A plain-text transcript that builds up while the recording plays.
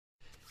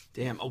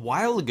Damn, a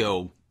while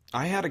ago,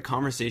 I had a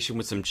conversation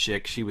with some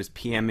chick. She was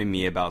PMing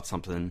me about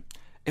something.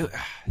 It,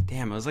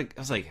 damn, it was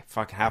like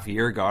fuck half a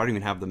year ago. I don't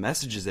even have the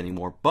messages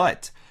anymore.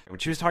 But when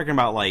she was talking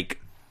about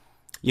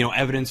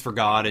evidence for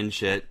God and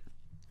shit,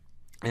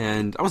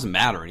 and I wasn't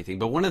mad or anything.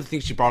 But one of the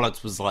things she brought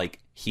up was like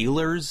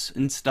healers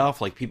and stuff.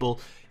 Like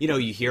people,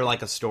 you hear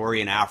like a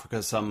story in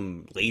Africa,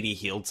 some lady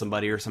healed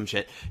somebody or some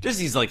shit. Just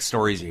these like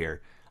stories you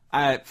hear.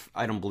 I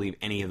don't believe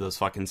any of those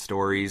fucking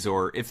stories,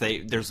 or if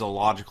there's a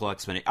logical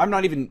explanation. I'm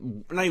not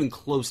even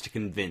close to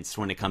convinced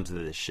when it comes to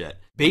this shit.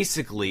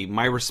 Basically,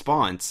 my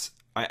response,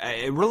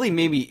 it really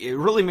made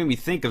me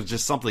think of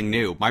just something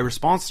new. My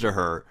response to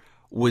her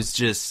was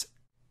just,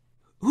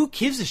 who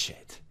gives a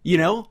shit?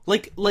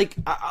 Like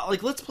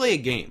let's play a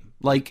game.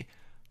 Like,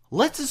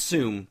 let's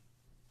assume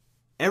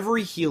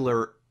every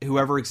healer who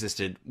ever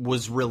existed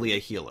was really a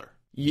healer.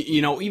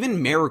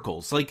 Even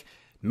miracles, like.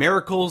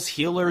 Miracles,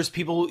 healers,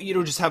 people,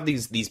 just have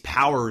these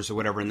powers or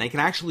whatever, and they can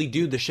actually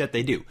do the shit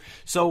they do.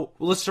 So,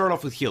 let's start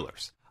off with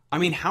healers. I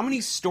mean, how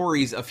many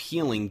stories of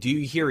healing do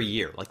you hear a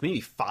year? Like,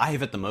 maybe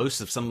 5 at the most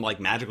of some, like,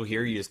 magical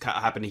healer you just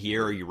happen to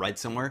hear or you read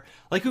somewhere?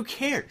 Like, who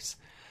cares?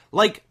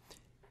 Like,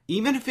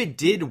 even if it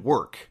did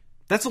work,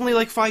 that's only,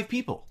 like, 5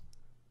 people.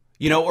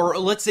 Or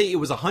let's say it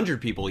was 100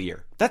 people a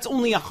year. That's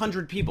only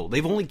 100 people.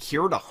 They've only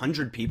cured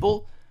 100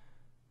 people?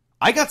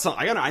 I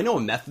know a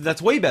method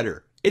that's way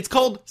better. It's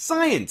called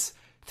science.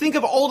 Think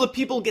of all the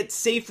people get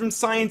saved from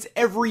science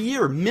every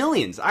year.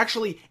 Millions.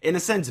 Actually, in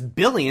a sense,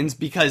 billions,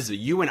 because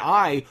you and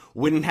I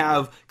wouldn't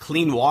have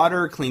clean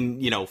water,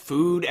 clean,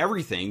 food,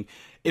 everything,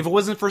 if it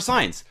wasn't for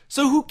science.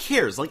 So who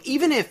cares? Like,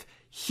 even if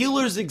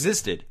healers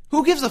existed,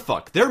 who gives a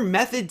fuck? Their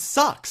method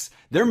sucks.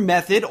 Their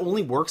method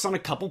only works on a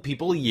couple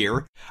people a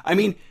year. I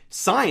mean,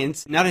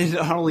 science, not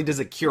only does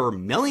it cure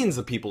millions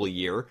of people a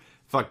year,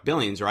 fuck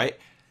billions, right?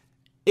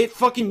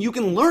 You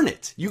can learn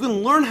it. You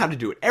can learn how to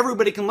do it.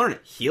 Everybody can learn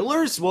it.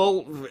 Healers?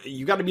 Well,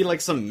 you gotta be like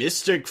some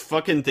mystic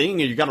fucking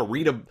thing, or you gotta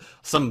read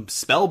some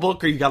spell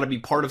book, or you gotta be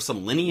part of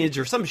some lineage,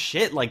 or some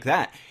shit like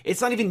that.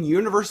 It's not even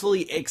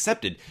universally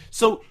accepted.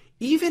 So,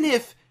 even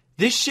if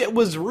this shit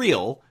was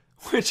real,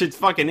 which it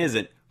fucking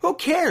isn't, who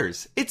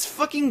cares? It's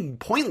fucking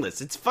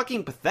pointless. It's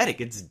fucking pathetic.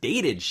 It's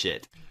dated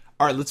shit.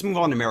 Alright, let's move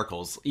on to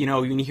miracles.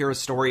 When you hear a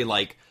story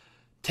like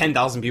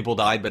 10,000 people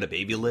died, but a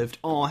baby lived.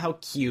 Oh, how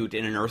cute.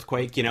 In an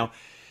earthquake,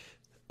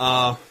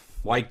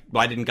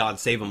 why didn't God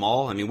save them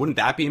all? I mean, wouldn't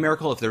that be a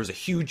miracle if there was a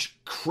huge,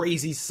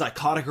 crazy,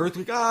 psychotic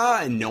earthquake,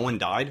 and no one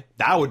died?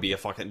 That would be a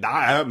fucking,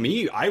 I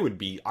would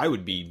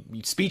be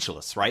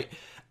speechless, right?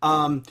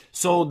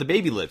 So the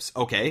baby lives,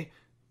 okay.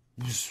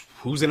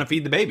 Who's gonna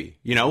feed the baby?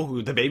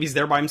 The baby's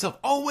there by himself.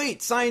 Oh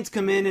wait, science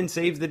come in and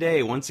save the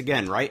day once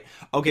again, right?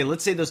 Okay,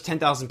 let's say those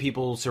 10,000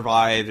 people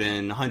survived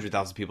and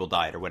 100,000 people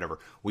died or whatever.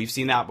 We've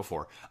seen that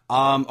before.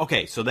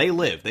 Okay, so they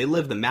live. They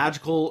live the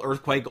magical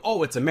earthquake.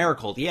 Oh, it's a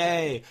miracle.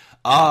 Yay.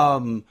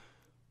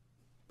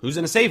 Who's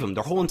gonna save them?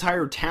 Their whole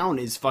entire town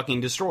is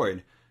fucking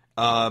destroyed.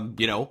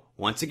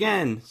 Once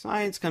again,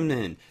 science comes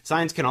in.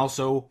 Science can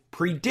also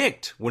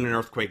predict when an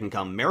earthquake can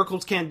come.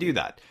 Miracles can't do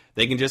that.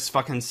 They can just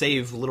fucking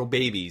save little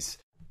babies.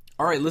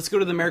 Alright, let's go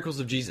to the miracles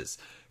of Jesus.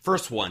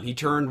 First one, he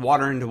turned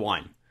water into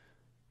wine.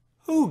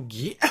 Who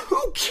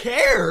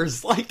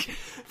cares? Like,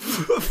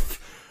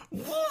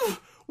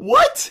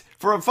 what?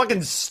 For a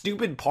fucking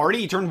stupid party,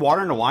 he turned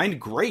water into wine?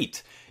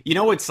 Great. You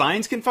know what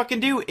science can fucking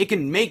do? It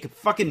can make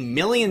fucking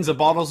millions of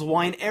bottles of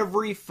wine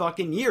every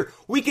fucking year.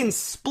 We can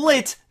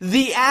split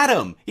the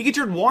atom. He can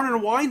turn water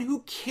into wine?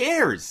 Who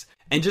cares?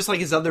 And just like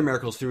his other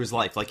miracles through his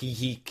life, like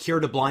he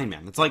cured a blind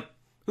man. It's like,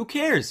 who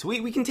cares?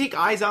 We can take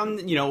eyes out,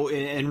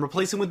 and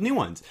replace them with new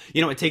ones.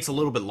 It takes a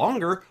little bit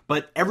longer,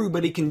 but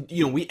everybody can,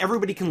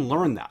 everybody can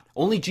learn that.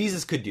 Only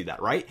Jesus could do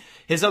that, right?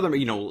 His other,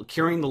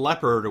 curing the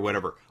leopard or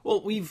whatever.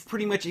 Well, we've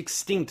pretty much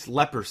extinct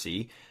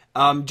leprosy.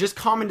 Just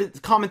common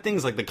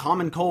things like the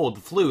common cold,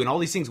 the flu, and all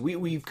these things.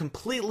 We've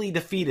completely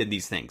defeated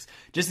these things.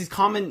 Just these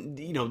common,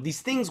 these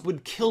things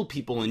would kill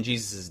people in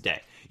Jesus'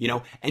 day.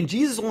 And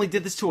Jesus only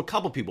did this to a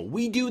couple people.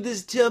 We do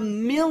this to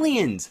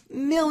millions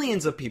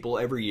of people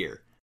every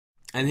year.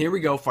 And here we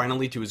go,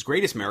 finally, to his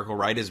greatest miracle,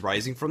 right, is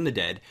rising from the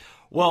dead.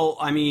 Well,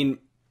 I mean,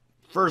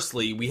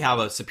 firstly, we have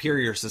a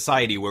superior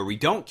society where we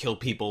don't kill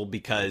people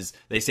because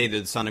they say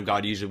they're the Son of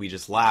God. Usually we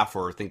just laugh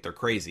or think they're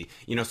crazy.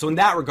 So in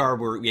that regard,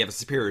 we have a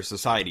superior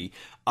society.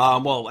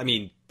 Well, I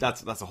mean,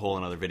 that's a whole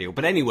another video.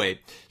 But anyway,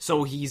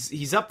 so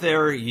he's up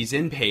there, he's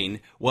in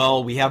pain.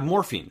 Well, we have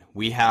morphine.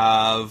 We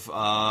have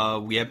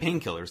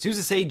painkillers. Who's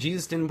to say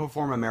Jesus didn't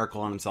perform a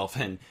miracle on himself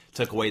and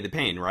took away the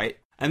pain, right?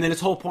 And then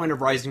his whole point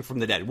of rising from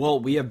the dead. Well,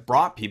 we have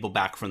brought people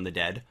back from the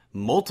dead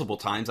multiple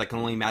times. I can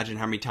only imagine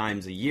how many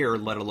times a year,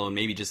 let alone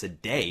maybe just a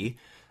day,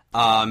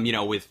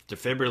 with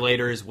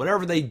defibrillators,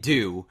 whatever they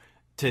do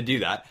to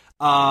do that.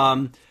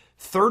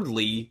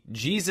 Thirdly,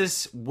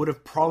 Jesus would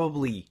have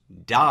probably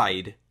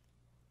died,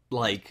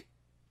 like,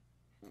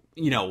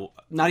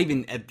 not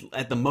even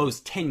at the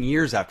most 10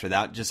 years after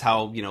that, just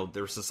how,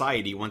 their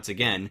society, once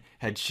again,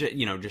 had, just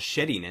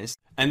shittiness.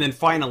 And then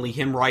finally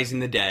him rising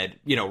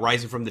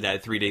from the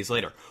dead 3 days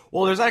later.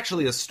 Well, there's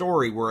actually a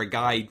story where a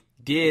guy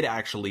did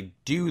actually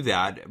do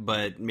that,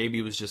 but maybe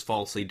it was just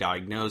falsely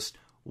diagnosed.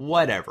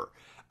 Whatever.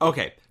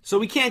 Okay, so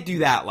we can't do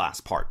that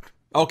last part.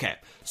 Okay,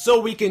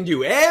 so we can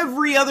do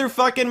every other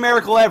fucking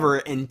miracle ever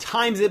and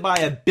times it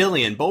by 1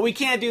 billion, but we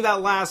can't do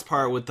that last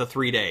part with the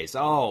 3 days.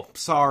 Oh,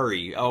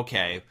 sorry.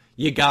 Okay,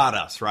 you got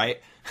us, right?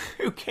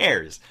 Who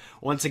cares?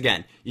 Once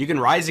again, you can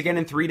rise again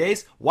in 3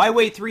 days. Why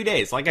wait 3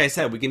 days? Like I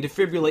said, we can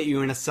defibrillate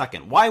you in a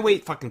second. Why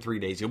wait fucking 3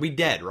 days? You'll be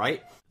dead,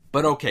 right?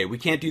 But okay, we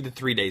can't do the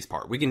 3 days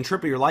part. We can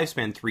triple your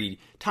lifespan 3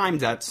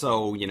 times that,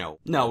 so,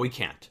 no, we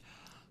can't.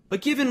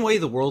 But given the way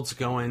the world's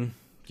going,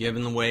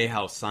 given the way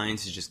how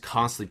science is just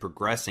constantly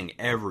progressing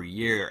every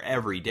year,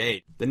 every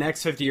day, the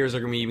next 50 years are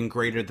going to be even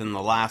greater than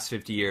the last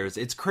 50 years.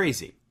 It's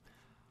crazy.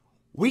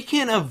 We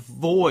can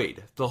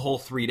avoid the whole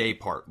 3-day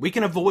part. We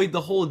can avoid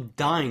the whole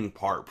dying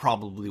part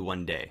probably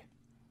one day.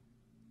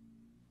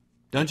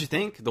 Don't you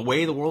think? The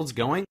way the world's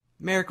going?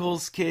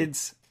 Miracles,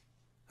 kids,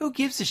 who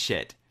gives a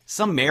shit?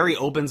 Some Mary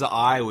opens an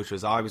eye, which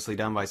was obviously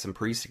done by some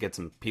priest to get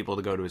some people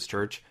to go to his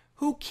church.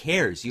 Who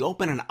cares? You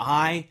open an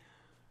eye.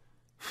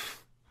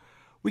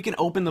 We can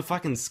open the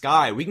fucking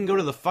sky. We can go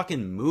to the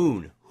fucking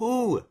moon.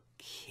 Who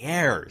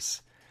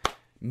cares?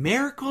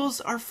 Miracles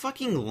are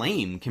fucking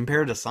lame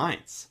compared to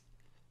science.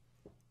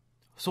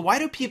 So why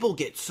do people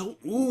get so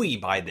ooey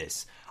by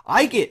this?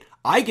 I get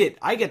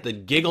the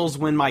giggles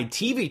when my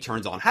TV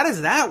turns on. How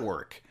does that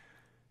work?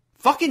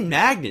 Fucking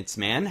magnets,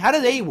 man. How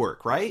do they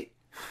work, right?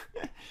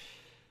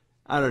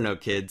 I don't know,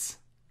 kids.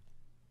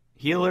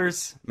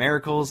 Healers,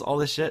 miracles, all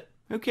this shit.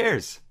 Who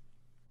cares?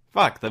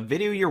 Fuck, the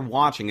video you're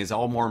watching is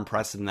all more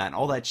impressive than that,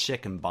 all that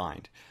shit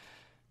combined.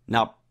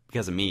 Not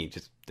because of me,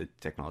 just the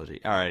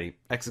technology. Alrighty,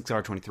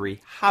 XXR23.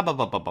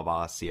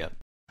 Ha-ba-ba-ba-ba-ba. See ya.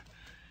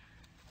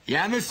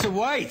 Yeah, Mr.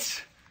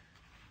 White.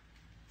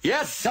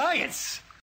 Yes, science.